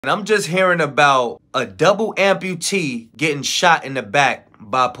And I'm just hearing about a double amputee getting shot in the back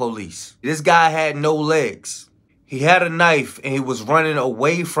by police. This guy had no legs. He had a knife and he was running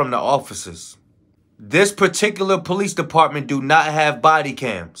away from the officers. This particular police department do not have body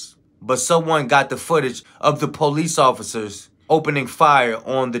cams, but someone got the footage of the police officers opening fire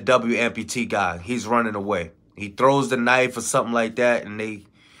on the W amputee guy. He's running away. He throws the knife or something like that and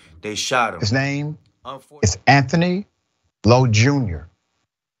they shot him. His name is Anthony Lowe Jr.,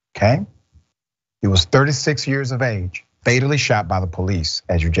 okay? He was 36 years of age, fatally shot by the police,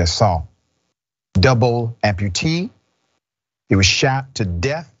 as you just saw. Double amputee, he was shot to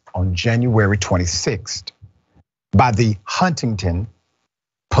death on January 26th by the Huntington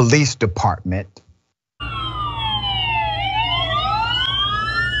Police Department.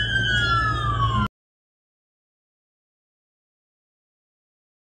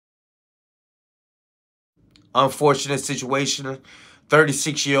 Unfortunate situation,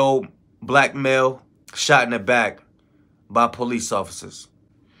 36-year-old black male shot in the back by police officers.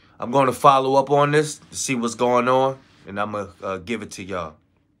 I'm going to follow up on this to see what's going on, and I'm going to give it to y'all.